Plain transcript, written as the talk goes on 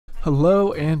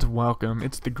Hello and welcome.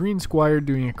 It's the Green Squire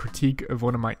doing a critique of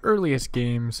one of my earliest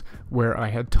games where I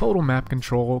had total map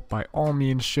control, by all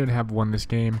means should have won this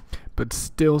game, but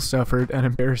still suffered an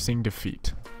embarrassing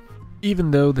defeat. Even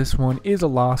though this one is a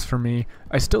loss for me,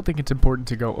 I still think it's important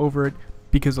to go over it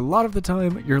because a lot of the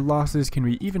time your losses can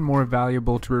be even more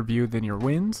valuable to review than your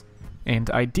wins, and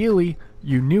ideally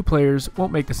you new players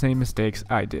won't make the same mistakes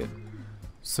I did.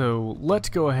 So let's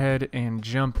go ahead and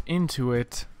jump into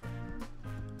it.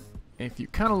 If you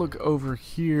kind of look over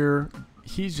here,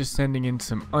 he's just sending in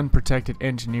some unprotected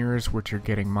engineers, which are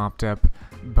getting mopped up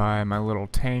by my little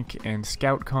tank and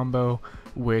scout combo,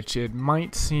 which it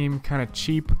might seem kind of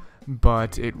cheap,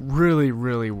 but it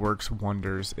really works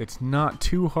wonders. It's not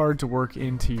too hard to work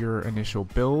into your initial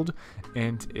build,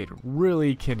 and it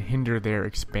really can hinder their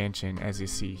expansion, as you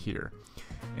see here.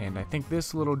 And I think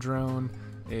this little drone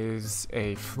is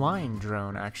a flying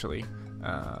drone, actually.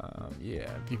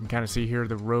 Yeah, you can kind of see here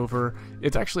the rover.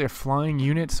 It's actually a flying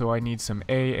unit, so I need some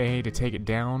AA to take it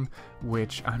down,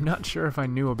 which I'm not sure if I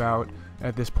knew about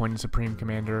at this point in Supreme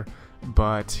Commander,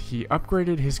 but he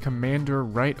upgraded his commander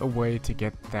right away to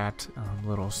get that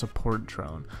little support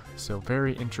drone. So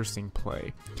very interesting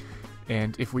play.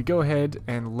 And if we go ahead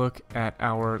and look at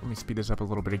our, let me speed this up a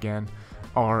little bit again,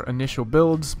 our initial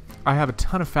builds, I have a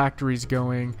ton of factories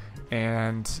going,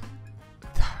 and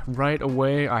right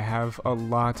away I have a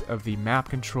lot of the map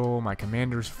control, my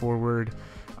commander's forward.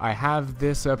 I have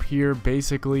this up here,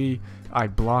 basically I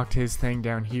blocked his thing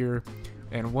down here,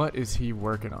 and what is he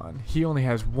working on? He only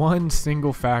has one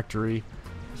single factory.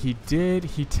 He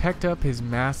teched up his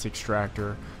mass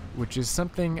extractor, which is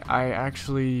something I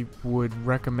actually would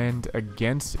recommend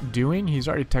against doing. He's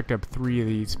already teched up 3 of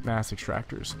these mass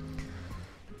extractors.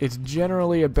 It's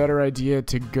generally a better idea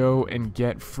to go and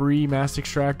get free mass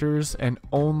extractors, and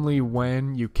only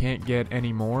when you can't get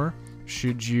any more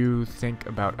should you think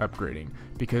about upgrading,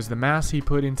 because the mass he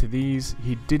put into these,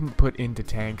 he didn't put into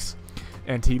tanks,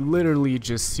 and he literally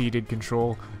just ceded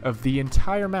control of the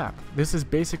entire map. This is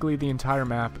basically the entire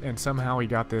map, and somehow he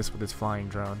got this with his flying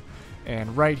drone.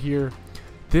 And right here,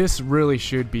 this really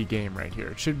should be game right here.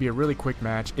 It should be a really quick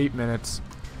match, 8 minutes.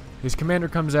 His commander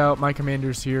comes out, my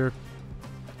commander's here.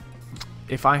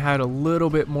 If I had a little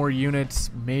bit more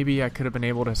units, maybe I could have been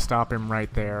able to stop him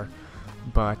right there.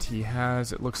 But he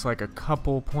has, it looks like, a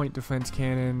couple point defense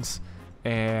cannons,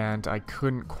 and I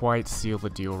couldn't quite seal the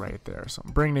deal right there. So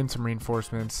I'm bringing in some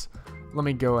reinforcements. Let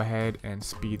me go ahead and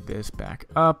speed this back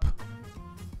up.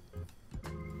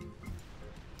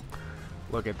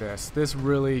 Look at this. This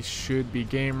really should be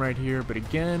game right here, but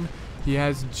again, he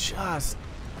has just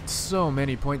so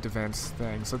many point defense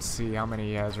things. Let's see how many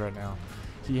he has right now.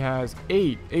 He has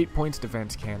 8 points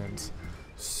defense cannons.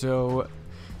 So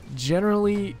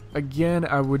generally, again,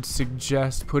 I would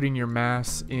suggest putting your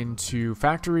mass into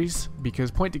factories,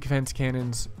 because point defense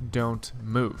cannons don't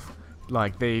move.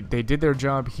 Like, they did their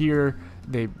job here,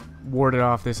 they warded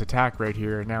off this attack right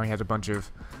here, and now he has a bunch of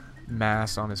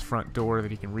mass on his front door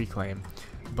that he can reclaim.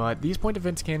 But these point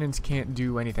defense cannons can't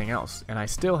do anything else, and I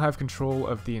still have control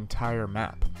of the entire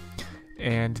map.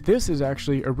 And this is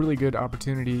actually a really good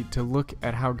opportunity to look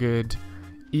at how good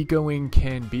ecoing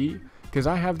can be, because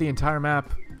I have the entire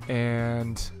map,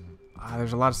 and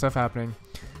there's a lot of stuff happening.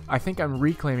 I think I'm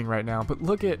reclaiming right now, but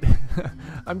look at,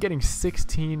 I'm getting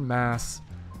 16 mass.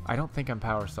 I don't think I'm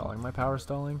power stalling. Am I power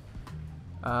stalling?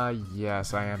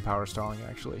 Yes, I am power stalling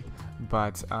actually.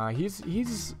 But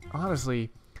he's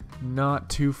honestly not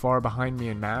too far behind me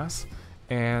in mass.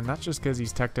 And that's just because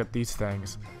he's teched up these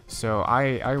things. So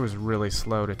I was really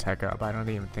slow to tech up. I don't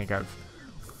even think I've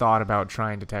thought about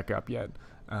trying to tech up yet.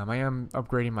 I am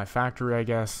upgrading my factory, I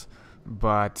guess,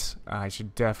 but I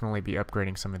should definitely be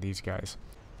upgrading some of these guys.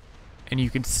 And you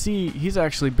can see he's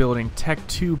actually building Tech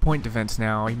 2 point defense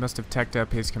now. He must have teched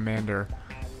up his commander,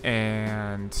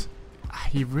 and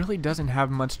he really doesn't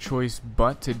have much choice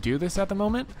but to do this at the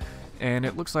moment. And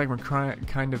it looks like we're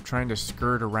kind of trying to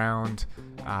skirt around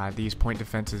these point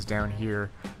defenses down here,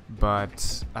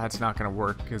 but that's not going to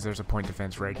work because there's a point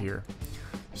defense right here.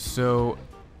 So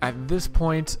at this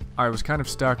point, I was kind of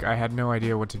stuck. I had no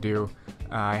idea what to do.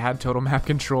 I had total map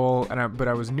control, but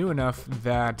I was new enough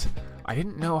that I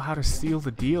didn't know how to seal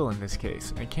the deal in this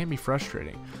case. It can be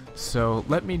frustrating. So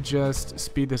let me just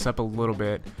speed this up a little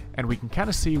bit, and we can kind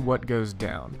of see what goes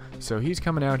down. So he's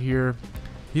coming out here.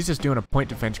 He's just doing a point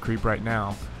defense creep right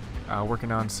now,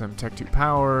 working on some Tech 2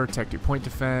 power, Tech 2 point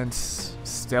defense,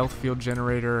 stealth field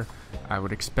generator. I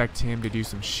would expect him to do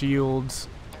some shields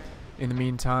in the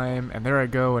meantime, and there I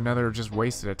go, another just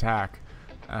wasted attack.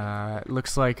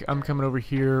 Looks like I'm coming over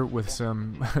here with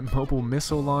some mobile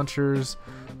missile launchers,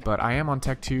 but I am on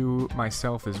Tech 2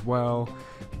 myself as well.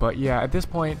 But yeah, at this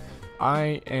point,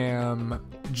 I am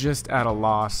just at a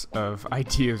loss of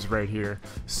ideas right here.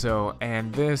 So,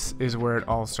 and this is where it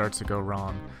all starts to go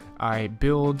wrong. I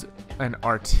build an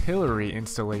artillery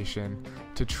installation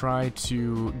to try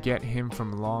to get him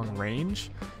from long range,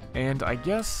 and I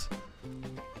guess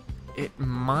it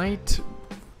might,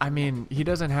 I mean, he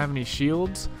doesn't have any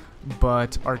shields,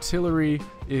 but artillery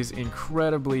is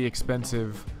incredibly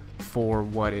expensive for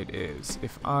what it is.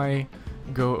 If I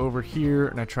go over here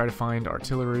and I try to find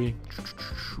artillery,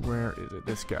 where is it?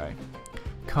 This guy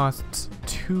costs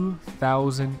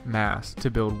 2,000 mass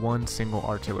to build one single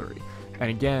artillery. And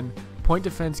again, point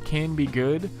defense can be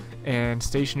good and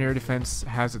stationary defense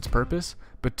has its purpose,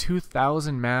 but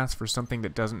 2,000 mass for something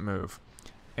that doesn't move.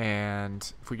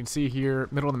 And if we can see here,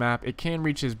 middle of the map, it can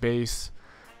reach his base.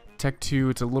 Tech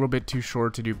 2, it's a little bit too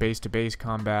short to do base-to-base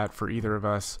combat for either of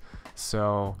us,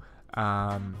 so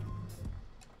I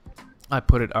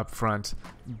put it up front.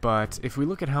 But if we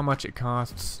look at how much it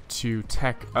costs to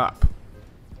tech up,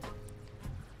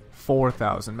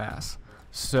 4,000 mass.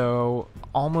 So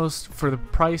almost for the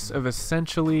price of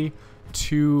essentially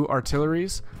 2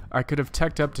 artilleries, I could have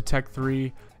teched up to Tech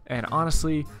 3, and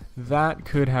honestly, that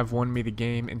could have won me the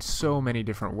game in so many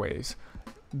different ways.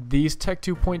 These Tech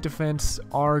 2 point defense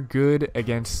are good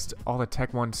against all the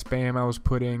Tech 1 spam I was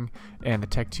putting and the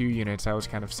Tech 2 units I was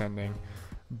kind of sending,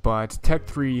 but Tech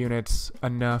 3 units,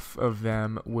 enough of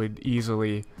them would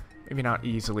easily, maybe not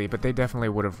easily, but they definitely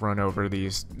would have run over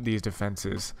these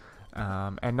defenses.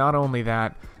 And not only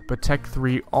that, but Tech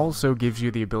 3 also gives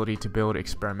you the ability to build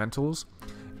experimentals,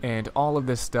 and all of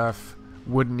this stuff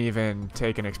wouldn't even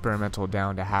take an experimental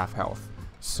down to half health.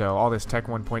 So all this Tech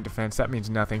 1 point defense, that means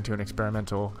nothing to an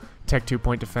experimental. Tech 2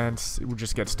 point defense, it would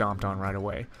just get stomped on right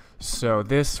away. So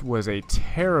this was a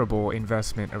terrible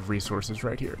investment of resources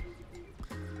right here.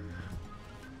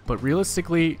 But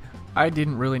realistically, I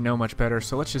didn't really know much better,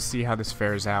 so let's just see how this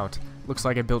fares out. Looks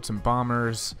like I built some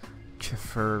bombers.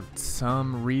 For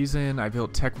some reason, I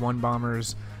built Tech 1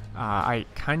 bombers. I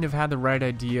kind of had the right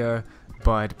idea,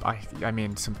 but I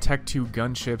mean, some Tech 2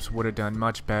 gunships would have done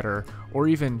much better, or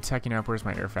even teching up. Where's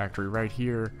my air factory? Right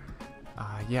here.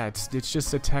 Yeah, it's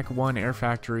just a Tech 1 air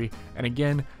factory, and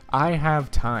again, I have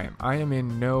time. I am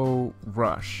in no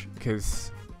rush,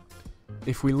 because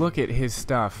if we look at his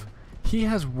stuff, he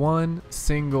has one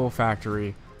single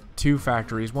factory, 2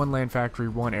 factories, 1 land factory,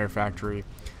 1 air factory.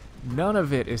 None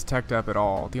of it is teched up at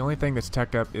all. The only thing that's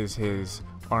teched up is his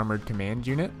armored command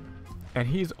unit, and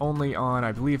he's only on,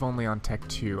 I believe, only on Tech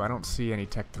 2. I don't see any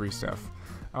Tech 3 stuff.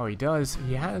 Oh, he does.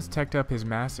 He has teched up his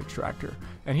mass extractor,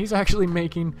 and he's actually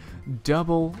making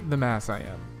double the mass I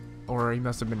am. Or he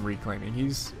must have been reclaiming.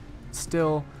 He's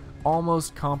still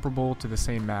almost comparable to the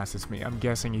same mass as me. I'm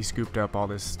guessing he scooped up all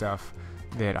this stuff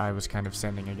that I was kind of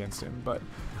sending against him, but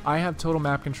I have total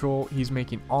map control. He's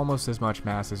making almost as much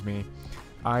mass as me.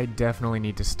 I definitely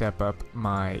need to step up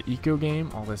my eco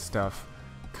game. All this stuff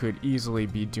could easily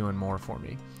be doing more for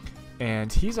me.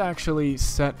 And he's actually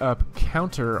set up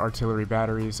counter artillery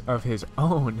batteries of his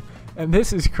own, and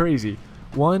this is crazy.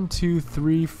 1, 2,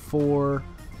 3, 4.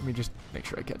 Let me just make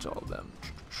sure I catch all of them.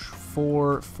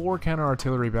 Four counter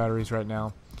artillery batteries right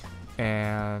now,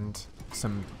 and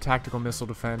some tactical missile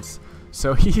defense.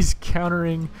 So he's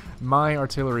countering my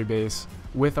artillery base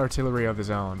with artillery of his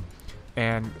own,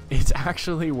 and it's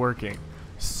actually working.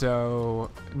 So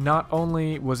not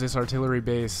only was this artillery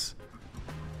base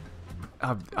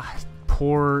a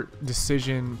poor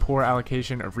decision, poor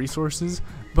allocation of resources,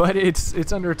 but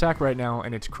it's under attack right now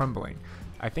and it's crumbling.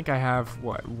 I think I have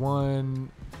what,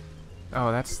 1,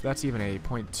 oh, that's even a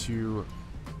 0.2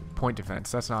 point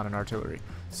defense. That's not an artillery.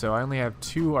 So I only have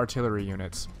 2 artillery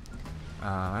units.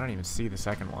 I don't even see the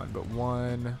second one, but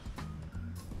 1,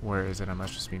 where is it? I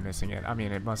must just be missing it. I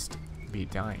mean, it must be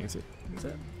dying. Is it?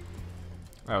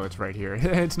 Oh, it's right here.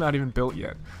 It's not even built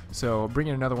yet. So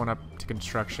bringing another one up to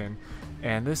construction,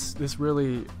 and this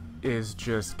really is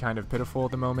just kind of pitiful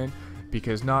at the moment,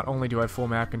 because not only do I have full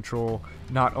map control,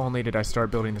 not only did I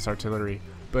start building this artillery,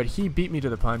 but he beat me to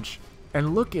the punch.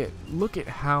 And look at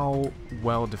how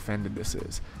well defended this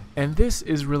is. And this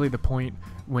is really the point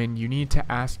when you need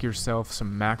to ask yourself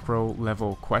some macro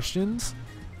level questions.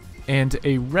 And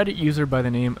a Reddit user by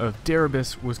the name of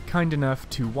Darabus was kind enough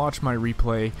to watch my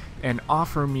replay and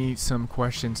offer me some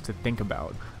questions to think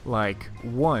about. Like,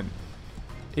 1,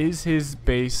 is his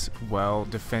base well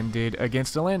defended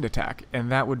against a land attack?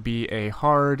 And that would be a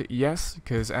hard yes,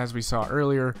 because as we saw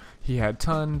earlier, he had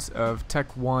tons of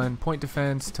Tech 1 point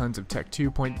defense, tons of Tech 2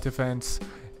 point defense,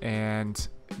 and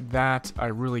that I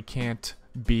really can't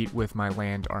beat with my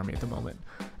land army at the moment.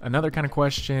 Another kind of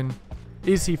question,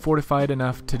 is he fortified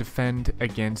enough to defend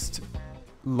against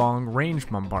long-range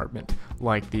bombardment,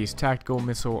 like these tactical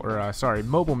missile, or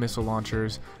mobile missile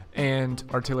launchers and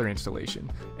artillery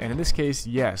installation? And in this case,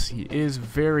 yes, he is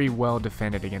very well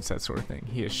defended against that sort of thing.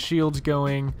 He has shields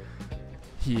going,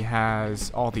 he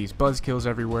has all these buzzkills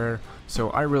everywhere,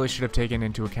 so I really should have taken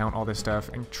into account all this stuff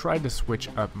and tried to switch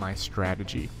up my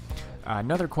strategy.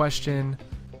 Another question,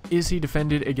 is he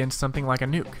defended against something like a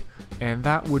nuke? And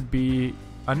that would be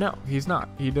no, he's not.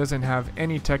 He doesn't have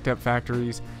any teched up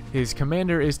factories. His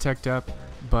commander is teched up,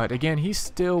 but again, he's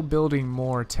still building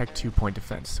more Tech 2 point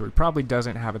defense, so he probably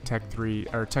doesn't have a Tech 3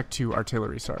 or Tech 2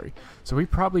 artillery, sorry. So he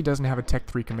probably doesn't have a Tech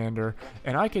 3 commander,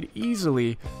 and I could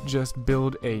easily just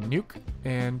build a nuke,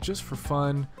 and just for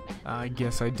fun, I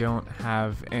guess I don't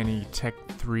have any Tech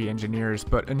 3 engineers,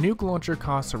 but a nuke launcher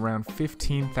costs around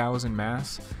 15,000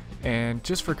 mass, and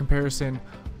just for comparison,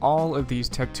 all of these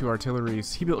Tech 2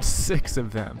 artilleries, he built 6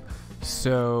 of them.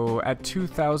 So at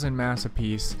 2,000 mass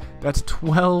apiece, that's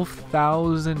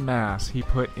 12,000 mass he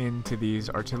put into these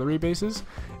artillery bases.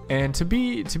 And to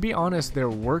be honest, they're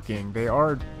working. They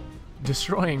are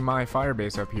destroying my fire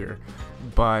base up here.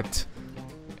 But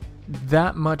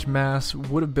that much mass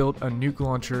would have built a nuke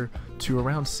launcher to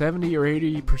around 70 or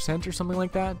 80% or something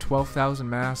like that. 12,000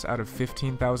 mass out of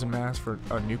 15,000 mass for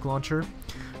a nuke launcher.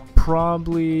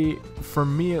 Probably, for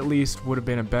me at least, would have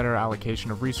been a better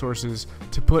allocation of resources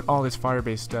to put all this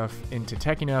firebase stuff into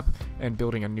teching up and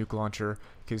building a nuke launcher,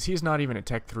 because he's not even at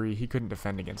Tech 3, he couldn't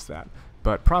defend against that.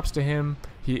 But props to him,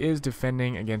 he is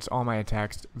defending against all my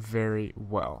attacks very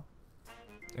well.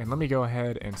 And let me go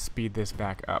ahead and speed this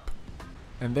back up.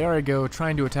 And there I go,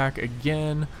 trying to attack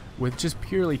again with just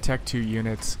purely Tech 2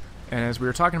 units. And as we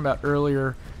were talking about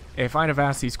earlier, if I'd have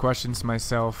asked these questions to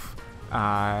myself,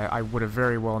 I would have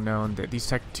very well known that these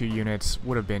Tech 2 units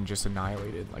would have been just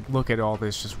annihilated. Like, look at all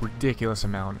this just ridiculous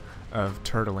amount of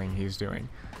turtling he's doing.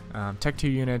 Tech 2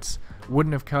 units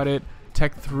wouldn't have cut it.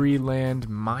 Tech 3 land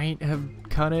might have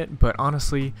cut it, but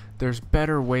honestly, there's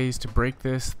better ways to break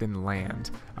this than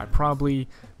land. I probably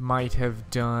might have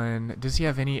done... Does he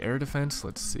have any air defense?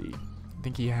 Let's see. I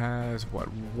think he has,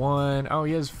 what, one? Oh,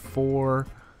 he has four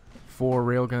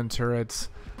railgun turrets.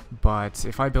 But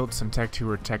if I built some Tech 2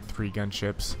 or Tech 3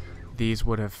 gunships, these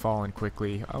would have fallen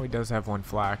quickly. Oh, he does have one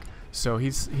flak. So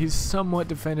he's somewhat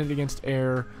defended against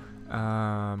air,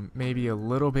 maybe a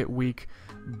little bit weak,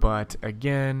 but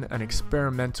again, an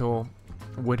experimental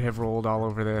would have rolled all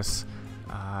over this.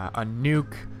 A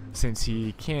nuke, since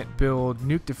he can't build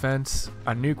nuke defense,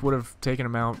 a nuke would have taken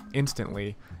him out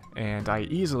instantly, and I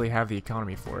easily have the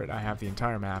economy for it. I have the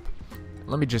entire map.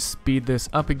 Let me just speed this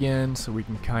up again so we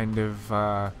can kind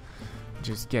of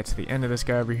just get to the end of this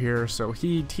guy over here. So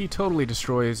he totally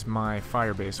destroys my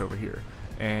fire base over here.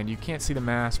 And you can't see the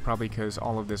mass probably because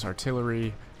all of this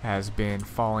artillery has been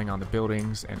falling on the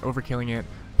buildings and overkilling it.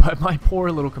 But my poor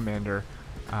little commander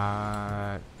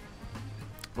over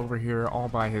here all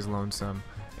by his lonesome.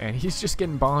 And he's just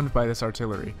getting bombed by this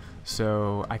artillery.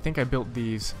 So I think I built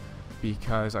these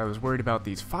because I was worried about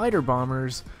these fighter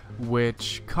bombers,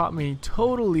 which caught me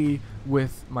totally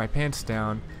with my pants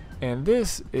down. And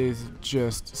this is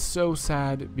just so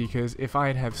sad, because if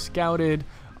I'd have scouted,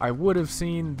 I would have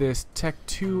seen this Tech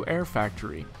 2 air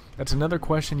factory. That's another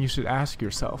question you should ask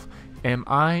yourself. Am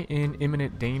I in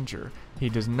imminent danger? He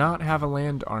does not have a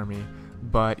land army,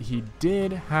 but he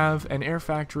did have an air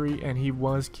factory, and he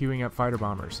was queuing up fighter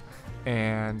bombers.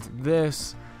 And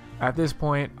this... At this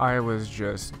point, I was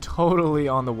just totally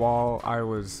on the wall.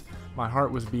 My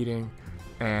heart was beating,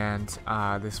 and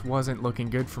this wasn't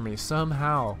looking good for me.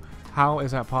 Somehow, how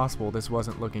is that possible? This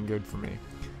wasn't looking good for me.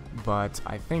 But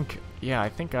I think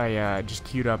I just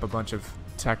queued up a bunch of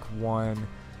Tech 1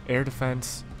 air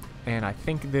defense, and I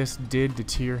think this did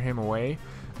deter him away.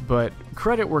 But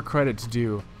credit where credit's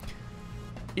due.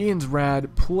 Ian's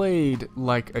Rad played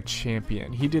like a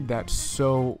champion. He did that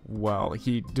so well.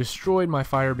 He destroyed my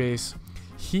firebase.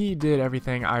 He did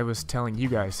everything I was telling you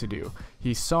guys to do.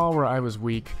 He saw where I was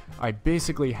weak. I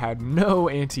basically had no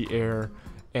anti-air,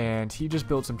 and he just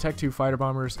built some Tech 2 fighter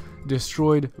bombers,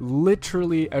 destroyed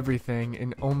literally everything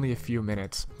in only a few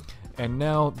minutes. And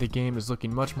now the game is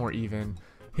looking much more even.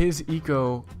 His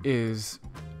eco is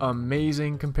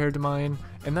amazing compared to mine,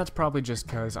 and that's probably just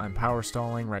because I'm power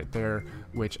stalling right there,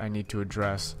 which I need to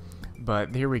address.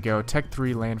 But here we go, Tech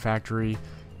 3 land factory,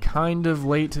 kind of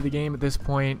late to the game at this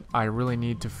point. I really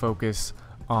need to focus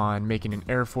on making an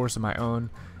air force of my own,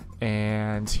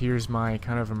 and here's my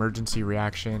kind of emergency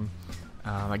reaction.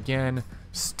 Again,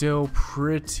 still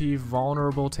pretty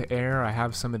vulnerable to air. I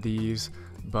have some of these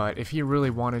but if he really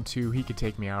wanted to, he could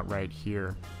take me out right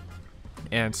here.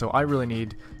 And so I really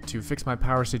need to fix my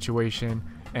power situation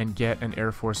and get an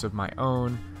air force of my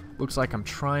own. Looks like I'm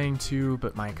trying to,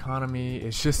 but my economy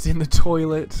is just in the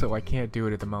toilet, so I can't do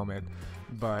it at the moment.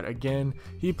 But again,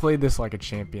 he played this like a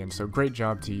champion, so great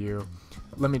job to you.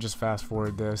 Let me just fast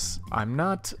forward this. I'm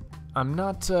not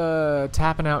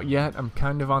tapping out yet. I'm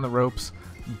kind of on the ropes,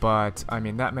 but I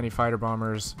mean, that many fighter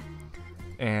bombers,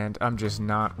 and I'm just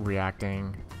not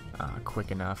reacting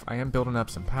quick enough. I am building up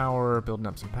some power,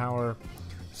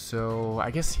 so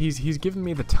I guess he's giving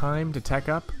me the time to tech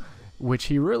up, which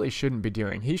he really shouldn't be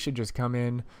doing. He should just come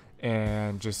in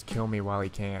and just kill me while he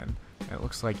can. And it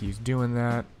looks like he's doing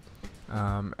that.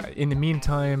 In the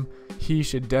meantime, he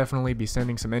should definitely be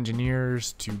sending some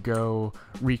engineers to go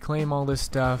reclaim all this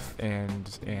stuff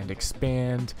and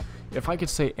expand. If I could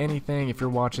say anything, if you're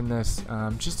watching this,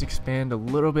 just expand a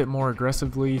little bit more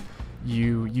aggressively.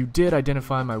 You did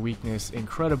identify my weakness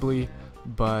incredibly,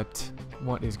 but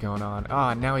what is going on?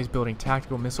 Now he's building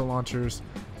tactical missile launchers,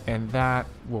 and that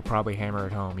will probably hammer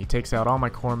it home. He takes out all my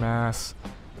core mass.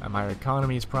 My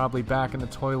economy is probably back in the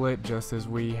toilet, just as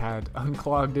we had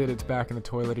unclogged it. It's back in the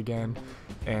toilet again.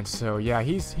 And so yeah,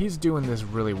 he's doing this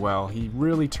really well. He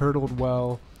really turtled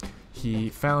well. He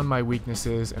found my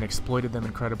weaknesses and exploited them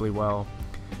incredibly well.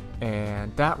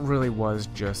 And that really was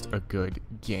just a good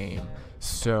game.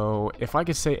 So if I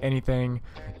could say anything,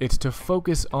 it's to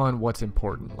focus on what's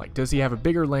important. Like, does he have a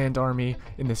bigger land army?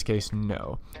 In this case,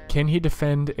 no. Can he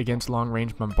defend against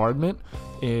long-range bombardment,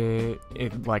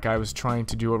 like I was trying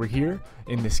to do over here?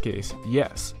 In this case,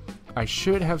 yes. I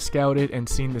should have scouted and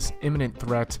seen this imminent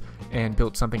threat and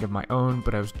built something of my own,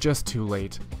 but I was just too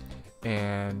late.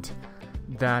 And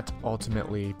that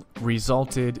ultimately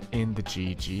resulted in the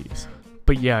GGs.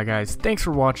 But yeah, guys, thanks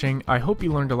for watching. I hope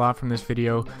you learned a lot from this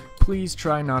video. Please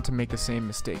try not to make the same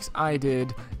mistakes I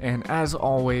did, and as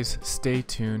always, stay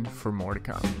tuned for more to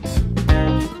come.